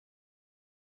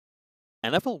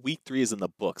NFL Week 3 is in the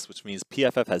books, which means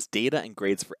PFF has data and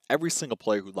grades for every single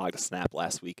player who logged a snap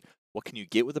last week. What can you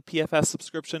get with a PFF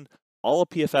subscription? All of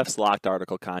PFF's locked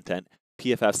article content,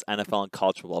 PFF's NFL and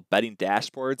college football betting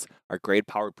dashboards, our grade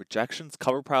powered projections,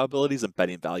 cover probabilities, and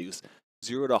betting values.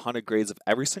 0 to 100 grades of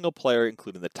every single player,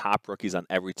 including the top rookies on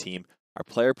every team. Our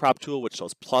player prop tool, which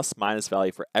shows plus minus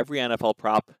value for every NFL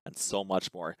prop, and so much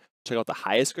more. Check out the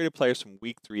highest graded players from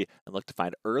week 3 and look to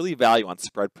find early value on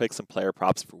spread picks and player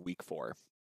props for week 4.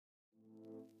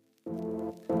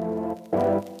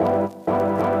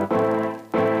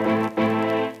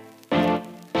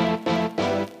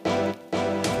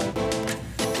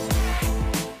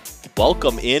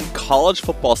 Welcome in College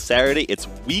Football Saturday. It's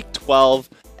week 12.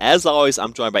 As always,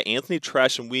 I'm joined by Anthony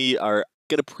Tresh, and we are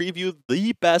going to preview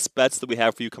the best bets that we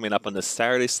have for you coming up on this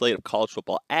Saturday slate of college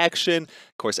football action.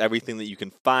 Of course, everything that you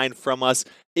can find from us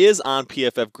is on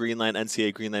PFF Greenline,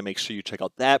 NCAA Greenline. Make sure you check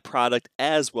out that product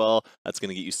as well. That's going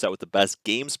to get you set with the best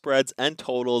game spreads and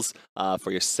totals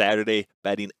for your Saturday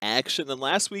betting action. And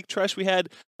last week, Tresh, we had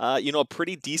a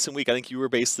pretty decent week. I think you were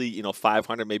basically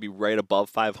 500, maybe right above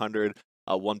 500.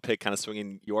 One pick kind of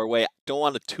swinging your way. Don't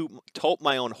want to tote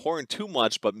my own horn too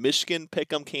much, but Michigan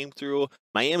pick'em came through.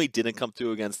 Miami didn't come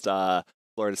through against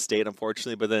Florida State,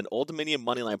 unfortunately, but then Old Dominion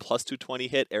moneyline plus 220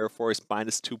 hit, Air Force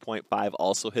minus 2.5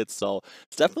 also hit. So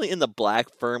it's definitely in the black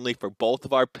firmly for both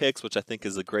of our picks, which I think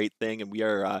is a great thing. And we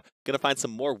are going to find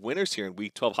some more winners here in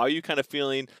week 12. How are you kind of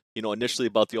feeling, initially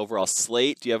about the overall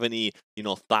slate? Do you have any,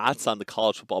 thoughts on the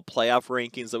college football playoff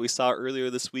rankings that we saw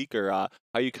earlier this week, or how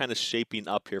are you kind of shaping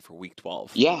up here for week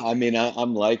 12? Yeah, I mean,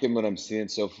 I'm liking what I'm seeing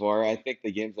so far. I think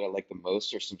the games that I like the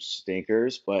most are some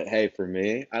stinkers, but hey, for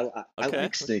me, I Okay.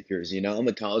 like stinkers. I'm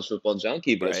a college football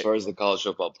junkie, but as Right. far as the college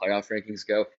football playoff rankings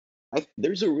go,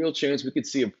 there's a real chance we could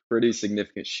see a pretty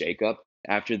significant shakeup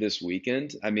after this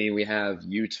weekend. I mean, we have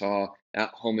Utah at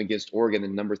home against Oregon, the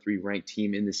number three ranked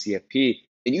team in the CFP,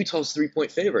 and Utah's 3-point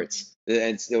favorites,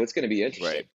 and so it's going to be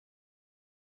interesting. Right.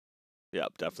 Yeah,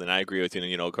 definitely. And I agree with you.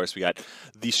 And, of course, we got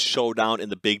the showdown in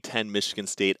the Big Ten, Michigan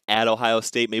State at Ohio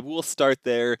State. Maybe we'll start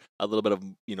there. A little bit of,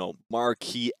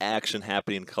 marquee action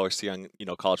happening, of course, here on,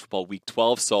 college football week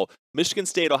 12. So Michigan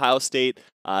State, Ohio State.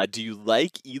 Do you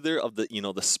like either of the,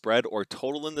 the spread or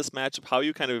total in this matchup? How are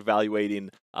you kind of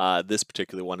evaluating this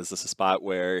particular one? Is this a spot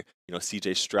where,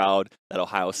 CJ Stroud, that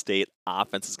Ohio State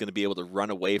offense is going to be able to run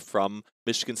away from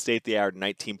Michigan State? They are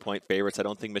 19-point favorites. I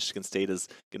don't think Michigan State is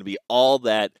going to be all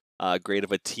that great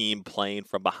of a team playing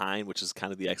from behind, which is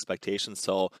kind of the expectation.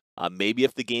 So maybe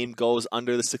if the game goes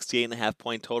under the 68.5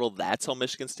 point total, that's how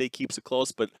Michigan State keeps it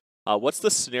close. But what's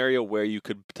the scenario where you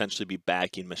could potentially be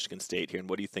backing Michigan State here, and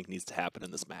what do you think needs to happen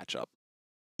in this matchup?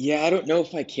 Yeah, I don't know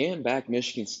if I can back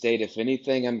Michigan State. If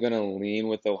anything, I'm gonna lean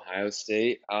with Ohio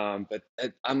State. But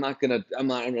I'm not gonna. I'm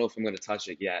not. I don't know if I'm gonna touch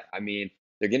it yet. I mean,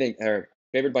 they're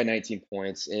favored by 19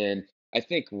 points, and I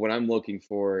think what I'm looking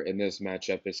for in this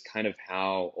matchup is kind of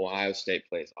how Ohio State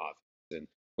plays offense. And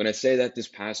when I say that this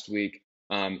past week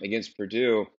against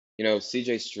Purdue,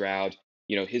 CJ Stroud,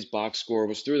 his box score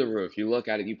was through the roof. You look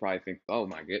at it, you probably think, oh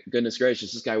my goodness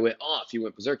gracious, this guy went off. He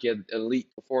went berserk. He had elite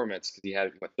performance because he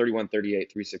had what, 31,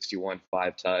 38, 361,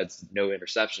 five tuds, no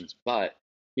interceptions. But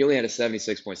he only had a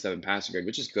 76.7 passing grade,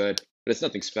 which is good, but it's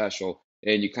nothing special.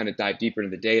 And you kind of dive deeper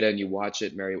into the data and you watch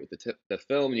it, marry it with the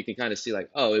film, and you can kind of see like,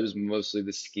 oh, it was mostly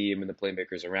the scheme and the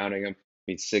playmakers surrounding him. I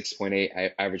mean,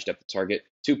 6.8 average depth of target,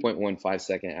 2.15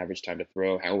 second average time to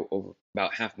throw. How over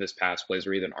about half of his pass plays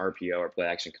were either an RPO or play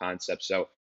action concept. So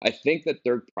I think that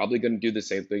they're probably going to do the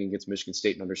same thing against Michigan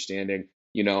State and understanding.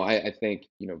 I think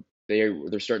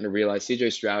they're starting to realize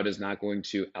CJ Stroud is not going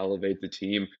to elevate the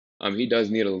team. He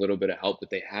does need a little bit of help, but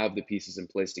they have the pieces in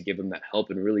place to give him that help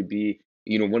and really be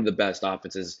one of the best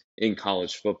offenses in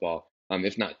college football,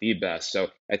 if not the best. So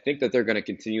I think that they're going to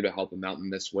continue to help him out in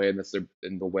this way, and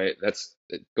in the way that's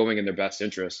going in their best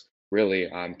interest, really.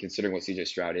 Considering what CJ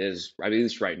Stroud is, at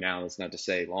least right now, it's not to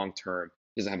say long term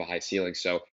he doesn't have a high ceiling.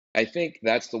 So I think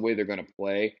that's the way they're going to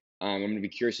play. I'm going to be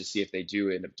curious to see if they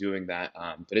do end up doing that.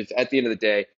 But if at the end of the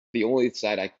day, the only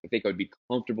side I think I would be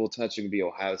comfortable touching would be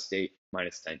Ohio State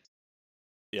minus 10.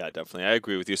 Yeah, definitely. I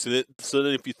agree with you. So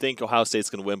then if you think Ohio State's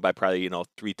going to win by probably,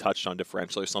 3 touchdown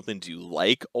differential or something, do you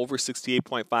like over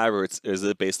 68.5, or is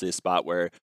it basically a spot where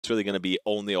it's really going to be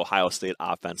only Ohio State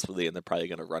offensively and they're probably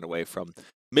going to run away from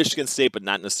Michigan State, but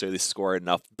not necessarily score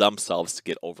enough themselves to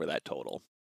get over that total?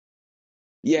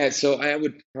 Yeah, so I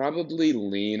would probably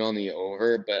lean on the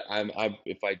over, but I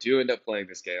if I do end up playing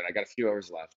this game, and I got a few hours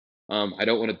left, I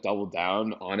don't want to double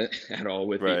down on it at all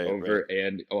with the Right, over right.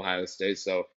 and Ohio State.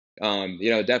 So,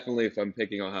 definitely if I'm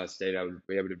picking Ohio State, I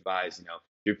would advise, if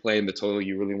you're playing the total,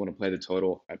 you really want to play the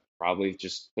total. I'd probably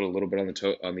just put a little bit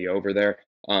on on the over there.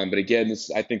 But again,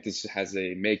 I think this has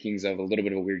a makings of a little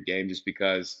bit of a weird game just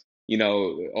because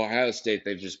Ohio State,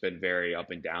 they've just been very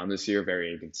up and down this year,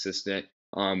 very inconsistent.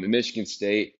 And Michigan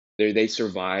State, they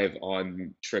survive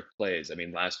on trick plays. I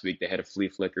mean, last week they had a flea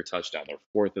flicker touchdown, their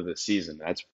fourth of the season.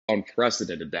 That's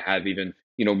unprecedented to have even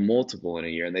multiple in a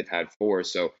year, and they've had four.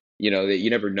 So you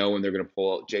never know when they're going to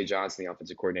pull. Jay Johnson, the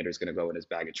offensive coordinator, is going to go in his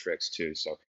bag of tricks too.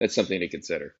 So that's something to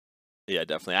consider. Yeah,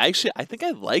 definitely. I think I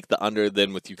like the under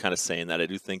then with you kind of saying that. I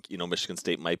do think, Michigan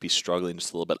State might be struggling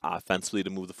just a little bit offensively to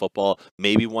move the football.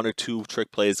 Maybe one or two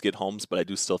trick plays get homes, but I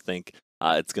do still think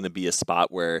it's going to be a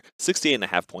spot where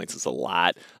 68.5 points is a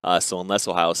lot. So unless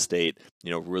Ohio State,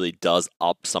 really does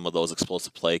up some of those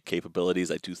explosive play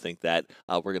capabilities, I do think that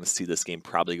we're going to see this game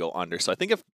probably go under. So I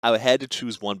think if I had to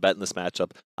choose one bet in this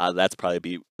matchup, that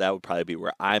would probably be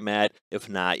where I'm at. If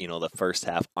not, the first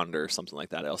half under or something like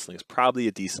that, I also think is probably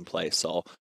a decent play. So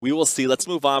we will see. Let's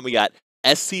move on. We got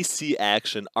SEC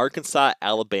action. Arkansas,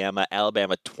 Alabama.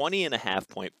 Alabama 20.5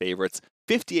 point favorites.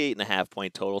 58.5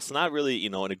 point total. So not really,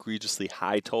 an egregiously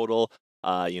high total.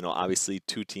 Obviously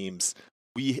two teams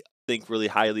we think really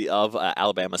highly of.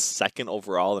 Alabama's second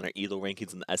overall in our ELO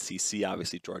rankings in the SEC.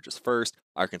 Obviously Georgia's first.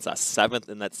 Arkansas seventh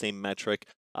in that same metric.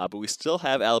 But we still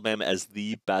have Alabama as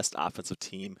the best offensive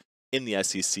team in the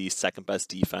SEC, second best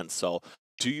defense. So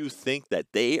do you think that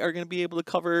they are going to be able to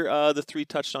cover the 3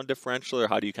 touchdown differential, or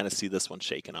how do you kind of see this one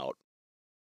shaking out?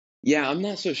 Yeah, I'm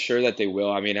not so sure that they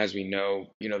will. I mean, as we know,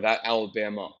 that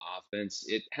Alabama offense,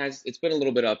 it's been a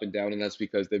little bit up and down, and that's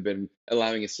because they've been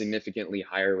allowing a significantly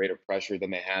higher rate of pressure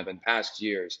than they have in past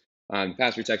years.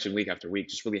 Pass protection week after week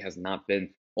just really has not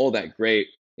been all that great,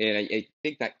 and I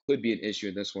think that could be an issue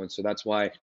in this one. So that's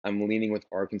why I'm leaning with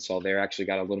Arkansas. They actually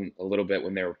got a little bit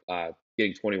when they were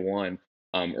getting 21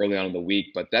 early on in the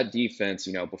week, but that defense,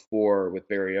 before with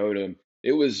Barry Odom.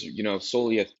 It was,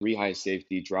 solely a three high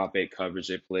safety drop eight coverage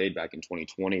they played back in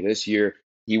 2020. This year,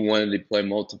 he wanted to play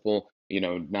multiple,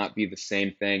 not be the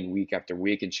same thing week after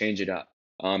week and change it up.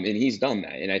 And he's done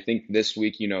that. And I think this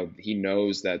week, he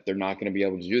knows that they're not going to be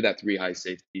able to do that three high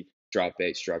safety drop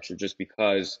eight structure just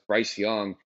because Bryce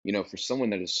Young, for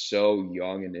someone that is so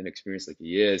young and inexperienced like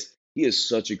he is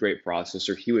such a great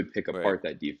processor. He would pick Right. apart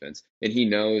that defense. And he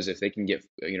knows if they can get,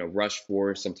 rush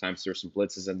four, sometimes there's some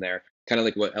blitzes in there, kind of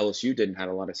like what LSU did and had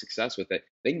a lot of success with it.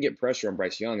 They can get pressure on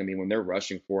Bryce Young. I mean, when they're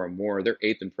rushing for him more, they're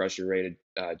eighth in pressure rated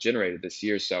generated this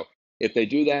year. So if they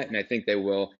do that, and I think they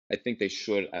will, I think they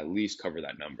should at least cover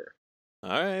that number.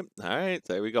 All right, all right,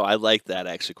 there we go. I like that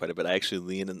actually quite a bit. I actually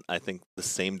lean in, I think, the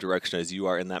same direction as you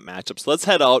are in that matchup. So let's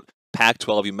head out.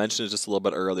 Pac-12, you mentioned it just a little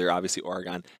bit earlier, obviously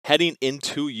Oregon, heading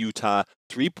into Utah,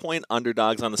 3-point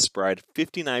underdogs on the spread,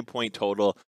 59-point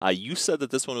total. You said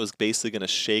that this one was basically going to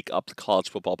shake up the college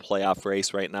football playoff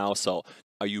race right now. So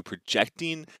are you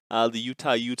projecting the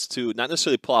Utah Utes to not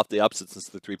necessarily pull off the upset since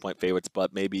they're 3-point favorites,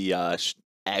 but maybe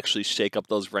actually shake up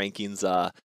those rankings,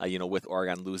 with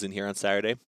Oregon losing here on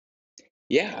Saturday?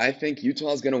 Yeah, I think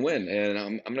Utah's going to win, and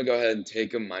I'm going to go ahead and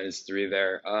take them -3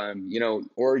 there.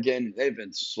 Oregon, they've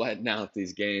been sweating out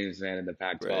these games, man, in the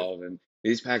Right, Pac-12, and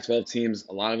these Pac-12 teams,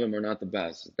 a lot of them are not the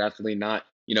best. Definitely not,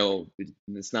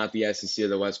 it's not the SEC of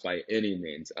the West by any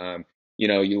means.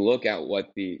 You look at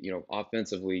what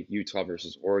offensively, Utah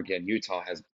versus Oregon, Utah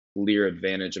has clear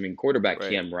advantage. I mean, quarterback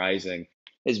right, Cam Rising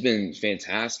has been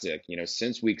fantastic.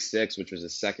 Since week 6, which was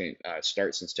his second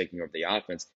start since taking over the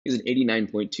offense, he's an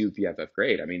 89.2 PFF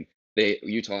grade. I mean,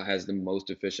 Utah has the most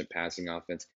efficient passing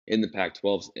offense in the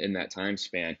Pac-12 in that time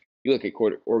span. You look at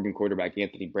Oregon quarterback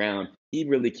Anthony Brown; he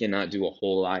really cannot do a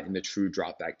whole lot in the true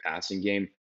drop back passing game.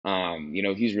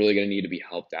 He's really going to need to be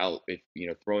helped out if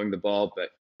throwing the ball,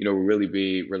 but really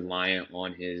be reliant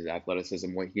on his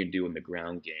athleticism, what he can do in the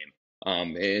ground game.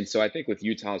 And so I think with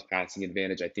Utah's passing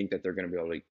advantage, I think that they're going to be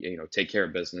able to, take care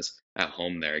of business at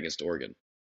home there against Oregon.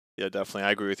 yeah, definitely.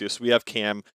 I agree with you. So we have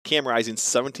Cam Rising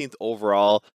 17th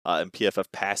overall in PFF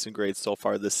passing grade so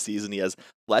far this season. He has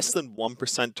less than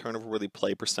 1% turnover worthy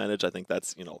play percentage. I think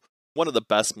that's, one of the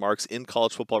best marks in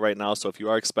college football right now. So if you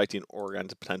are expecting Oregon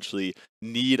to potentially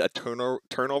need a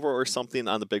turnover or something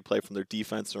on the big play from their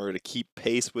defense in order to keep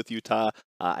pace with Utah,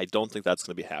 I don't think that's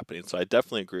going to be happening. So I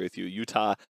definitely agree with you.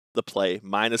 Utah, the play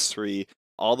 -3.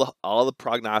 All the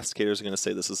prognosticators are going to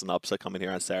say this is an upset coming here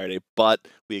on Saturday, but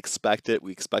we expect it.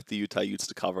 We expect the Utah Utes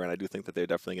to cover, and I do think that they're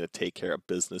definitely going to take care of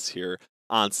business here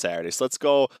on Saturday. So let's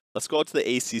go to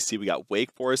the ACC. We got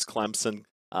Wake Forest, Clemson.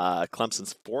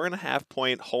 Clemson's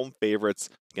 4.5-point home favorites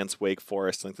against Wake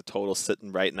Forest. I think the total's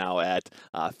sitting right now at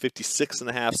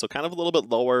 56.5, so kind of a little bit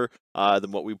lower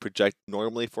than what we project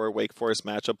normally for a Wake Forest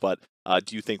matchup. But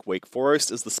do you think Wake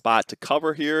Forest is the spot to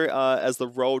cover here as the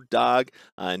road dog?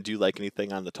 And do you like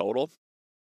anything on the total?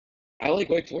 I like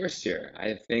Wake Forest here.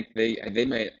 I think they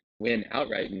might win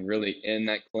outright and really end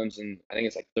that Clemson. I think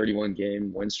it's like 31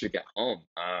 game win streak at home.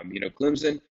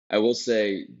 Clemson. I will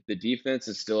say the defense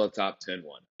is still a top 10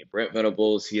 one. Brent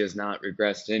Venables, he has not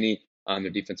regressed any. Their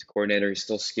defensive coordinator, he's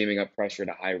still scheming up pressure at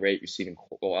a high rate, receiving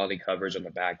quality coverage on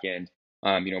the back end.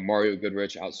 Mario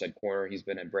Goodrich, outside corner, he's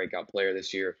been a breakout player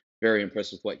this year. Very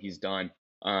impressed with what he's done.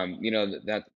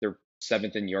 That they're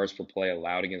seventh in yards per play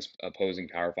allowed against opposing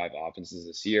Power Five offenses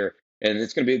this year. And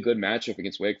it's going to be a good matchup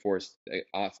against Wake Forest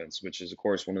offense, which is, of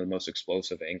course, one of the most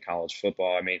explosive in college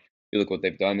football. I mean, you look what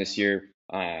they've done this year.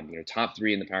 Top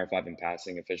three in the Power Five in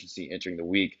passing efficiency entering the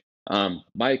week.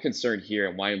 My concern here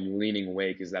and why I'm leaning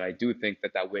Wake is that I do think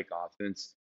that Wake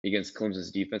offense against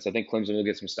Clemson's defense. I think Clemson will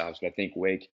get some stops, but I think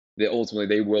Wake, ultimately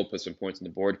they will put some points on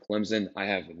the board. Clemson, I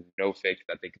have no faith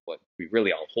that they can put really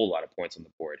a whole lot of points on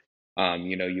the board.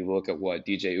 You look at what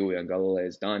DJ Uiagalelei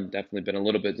has done. Definitely been a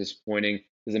little bit disappointing.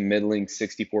 Is a middling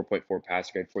 64.4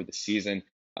 pass grade for the season.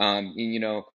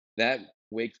 That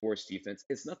Wake Forest defense,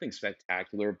 it's nothing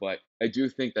spectacular, but I do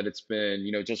think that it's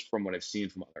been, just from what I've seen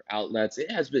from other outlets,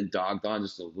 it has been dogged on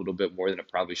just a little bit more than it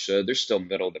probably should. They're still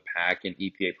middle of the pack in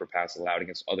EPA per pass allowed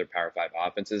against other Power Five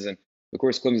offenses, and of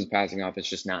course, Clemson's passing offense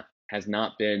has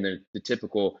not been the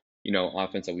typical,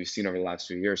 offense that we've seen over the last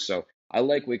few years. So I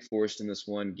like Wake Forest in this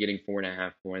one, getting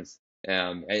 4.5 points.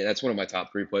 That's one of my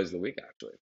top three plays of the week,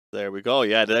 actually. There we go.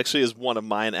 Yeah, it actually is one of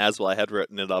mine as well. I had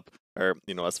written it up, or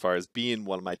as far as being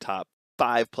one of my top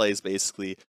 5 plays,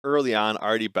 basically early on.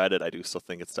 Already bet it. I do still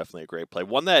think it's definitely a great play.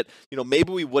 One that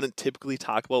maybe we wouldn't typically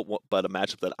talk about, but a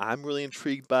matchup that I'm really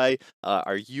intrigued by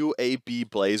are UAB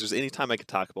Blazers. Anytime I can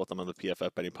talk about them on the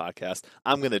PFF Betting Podcast,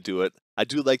 I'm gonna do it. I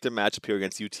do like their matchup here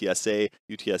against UTSA.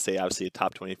 UTSA, obviously a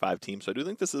top 25 team, so I do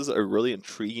think this is a really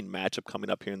intriguing matchup coming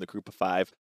up here in the Group of 5.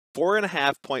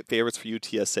 4.5-point favorites for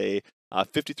UTSA.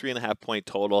 53.5-point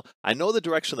total. I know the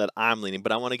direction that I'm leaning,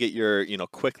 but I want to get your,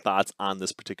 quick thoughts on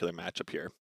this particular matchup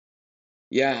here.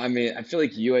 Yeah, I mean, I feel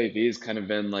like UAB has kind of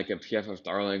been like a PFF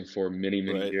darling for many,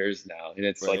 many Right, years now, and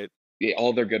it's like right,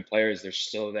 all their good players, they're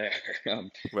still there.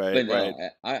 right, But right. no,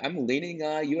 I'm leaning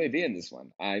UAB in this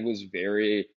one. I was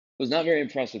not very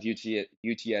impressed with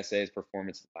UTSA's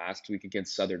performance last week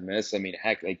against Southern Miss. I mean,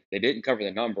 heck, they didn't cover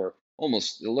the number.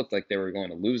 Almost, it looked like they were going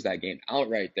to lose that game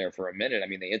outright there for a minute. I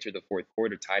mean, they entered the fourth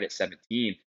quarter tied at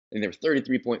 17, and they were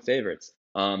 33-point favorites.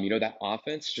 That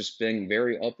offense just been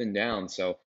very up and down.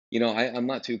 So I'm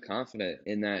not too confident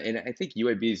in that. And I think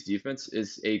UAB's defense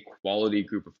is a quality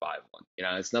group of five one.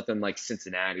 It's nothing like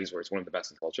Cincinnati's where it's one of the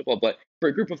best in college football, but for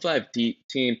a group of five team,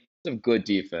 it's a good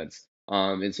defense.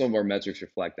 And some of our metrics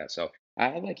reflect that. So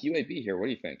I like UAB here. What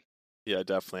do you think? Yeah,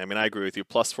 definitely. I mean, I agree with you.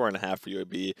 Plus 4.5 for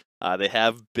UAB. They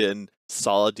have been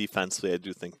solid defensively. I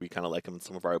do think we kind of like them in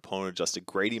some of our opponent adjusted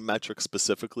grading metrics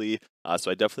specifically. So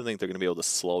I definitely think they're going to be able to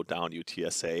slow down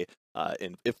UTSA.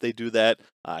 And if they do that,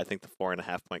 I think the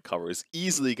 4.5-point cover is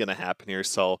easily going to happen here.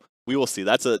 So we will see.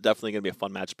 That's definitely going to be a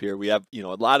fun matchup here. We have, a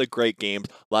lot of great games,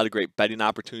 a lot of great betting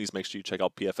opportunities. Make sure you check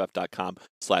out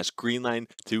pff.com/greenline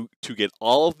to get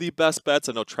all of the best bets.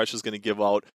 I know Tresh is going to give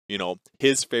out,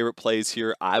 his favorite plays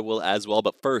here. I will as well.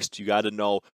 But first, you got to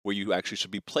know where you actually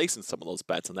should be placing some of those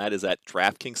bets, and that is at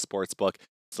DraftKings Sportsbook.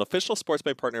 It's an official sports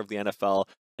betting partner of the NFL,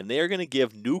 and they are going to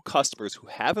give new customers who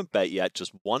haven't bet yet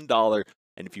just $1.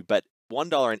 And if you bet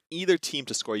 $1 on either team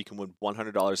to score, you can win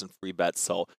 $100 in free bets.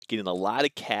 So getting a lot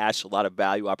of cash, a lot of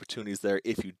value opportunities there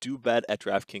if you do bet at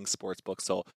DraftKings Sportsbook.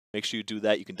 So make sure you do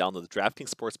that. You can download the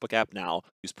DraftKings Sportsbook app now.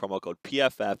 Use promo code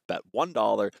PFF. Bet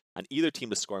 $1 on either team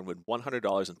to score and win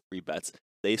 $100 in free bets.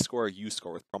 They score, you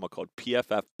score with promo code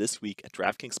PFF this week at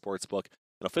DraftKings Sportsbook,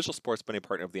 an official sports betting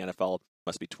partner of the NFL.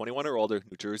 Must be 21 or older.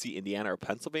 New Jersey, Indiana, or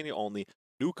Pennsylvania only.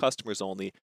 New customers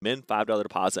only. Min $5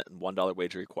 deposit and $1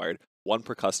 wager required. One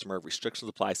per customer. Restrictions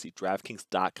apply. See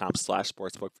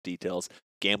DraftKings.com/sportsbook for details.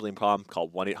 Gambling problem? Call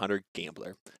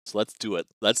 1-800-GAMBLER. So let's do it.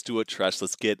 Let's do it, Tresh.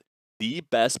 Let's get the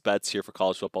best bets here for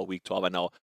college football week 12. I know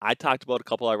I talked about a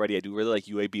couple already. I do really like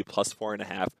UAB plus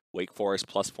 4.5, Wake Forest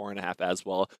plus 4.5 as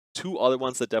well. Two other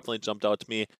ones that definitely jumped out to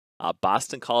me.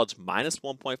 Boston College minus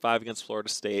 1.5 against Florida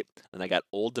State. And I got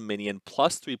Old Dominion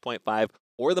plus 3.5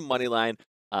 or the money line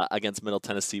against Middle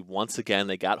Tennessee. Once again,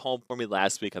 they got home for me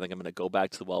last week. I think I'm going to go back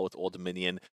to the well with Old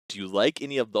Dominion. Do you like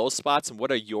any of those spots? And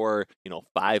what are your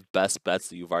 5 best bets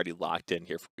that you've already locked in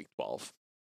here for week 12?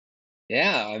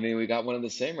 Yeah, I mean, we got one of the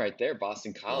same right there.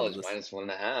 Boston One of College this.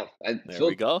 -1.5. And There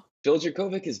we go. Phil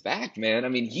Jurkovec is back, man. I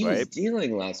mean, he was Right.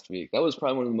 dealing last week. That was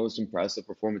probably one of the most impressive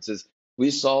performances we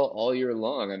saw all year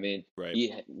long. I mean, Right.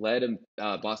 he led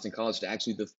Boston College to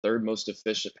actually the third most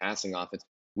efficient passing offense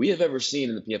we have ever seen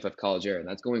in the PFF College era, and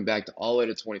that's going back to all the way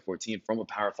to 2014 from a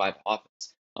Power Five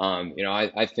offense.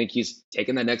 I think he's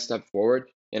taken that next step forward,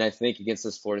 and I think against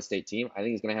this Florida State team, I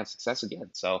think he's going to have success again.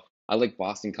 So I like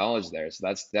Boston College there. So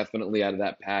that's definitely out of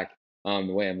that pack, the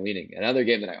way I'm leaning. Another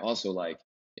game that I also like,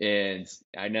 and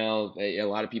I know that a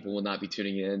lot of people will not be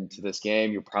tuning in to this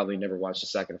game. You'll probably never watch a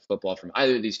second of football from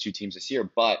either of these two teams this year,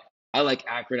 but I like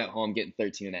Akron at home getting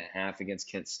 13.5 against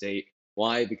Kent State.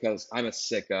 Why? Because I'm a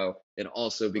sicko, and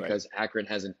also Right. because Akron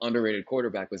has an underrated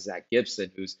quarterback with Zach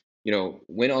Gibson, who's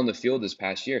went on the field this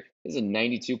past year. He has a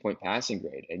 92-point passing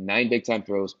grade and 9 big time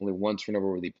throws, only one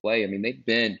turnover worthy play. I mean, they've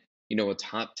been a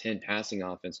top 10 passing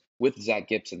offense with Zach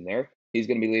Gibson there. He's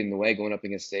going to be leading the way going up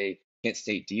against a Kent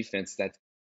State defense that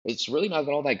it's really not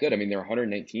all that good. I mean, they're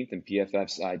 119th in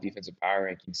PFF's defensive power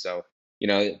ranking. So,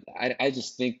 I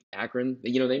just think Akron,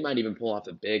 they might even pull off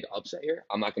a big upset here.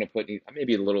 I'm not going to put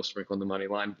maybe a little sprinkle on the money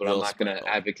line, but I'm Little not going to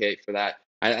sprinkle. advocate for that.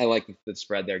 I like the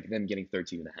spread there, them getting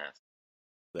 13.5.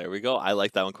 There we go. I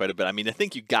like that one quite a bit. I mean, I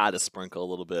think you got to sprinkle a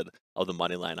little bit of the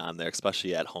money line on there,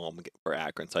 especially at home for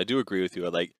Akron. So I do agree with you. I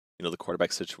like, the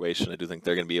quarterback situation. I do think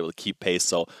they're going to be able to keep pace.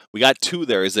 So we got two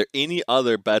there. Is there any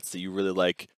other bets that you really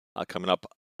like coming up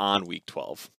on week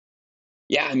 12?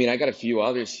 Yeah, I mean, I got a few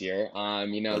others here.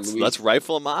 Let's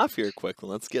rifle them off here quickly.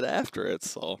 Let's get after it.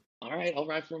 So All right, I'll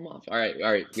rifle them off. All right,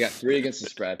 all right. We got three against the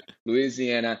spread.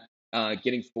 Louisiana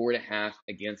getting 4.5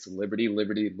 against Liberty.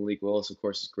 Liberty, Malik Willis, of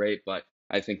course, is great, but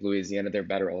I think Louisiana, they're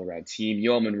better all around team.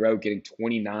 UL Monroe getting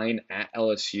 29 at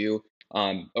LSU.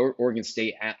 Oregon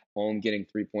State at home getting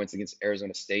 3 points against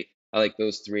Arizona State. I like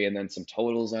those three, and then some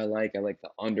totals I like. I like the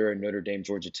under in Notre Dame,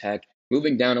 Georgia Tech.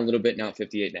 Moving down a little bit now at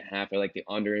 58.5. I like the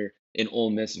under in Ole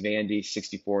Miss, Vandy,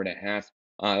 64.5.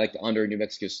 I like the under in New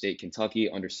Mexico State, Kentucky,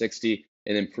 under 60.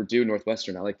 And then Purdue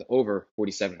Northwestern, I like the over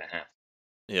 47.5.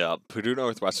 yeah, Purdue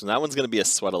Northwestern. That one's going to be a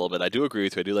sweat a little bit. I do agree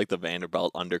with you. I do like the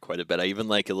Vanderbilt under quite a bit. I even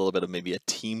like a little bit of maybe a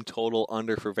team total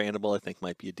under for Vanderbilt. I think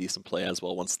might be a decent play as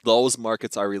well once those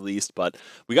markets are released. But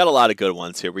we got a lot of good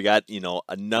ones here. We got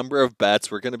a number of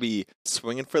bets. We're going to be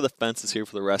swinging for the fences here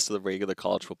for the rest of the regular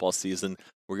college football season.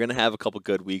 We're going to have a couple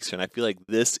good weeks here, and I feel like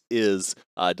this is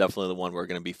definitely the one we're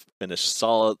going to be finished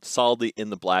solidly in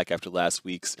the black after last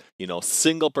week's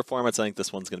single performance. I think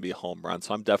this one's going to be a home run,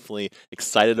 so I'm definitely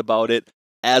excited about it.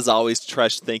 As always,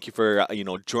 Tresh, thank you for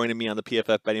joining me on the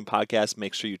PFF Betting Podcast.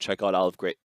 Make sure you check out all of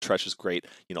Tresh's great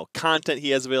content he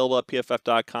has available at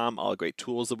pff.com. All the great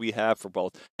tools that we have for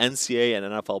both NCAA and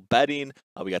NFL betting.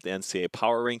 We got the NCAA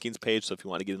Power Rankings page, so if you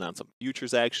want to get in on some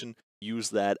futures action,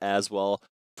 use that as well.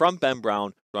 From Ben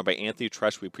Brown, run by Anthony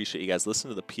Tresh, we appreciate you guys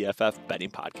listening to the PFF Betting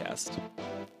Podcast.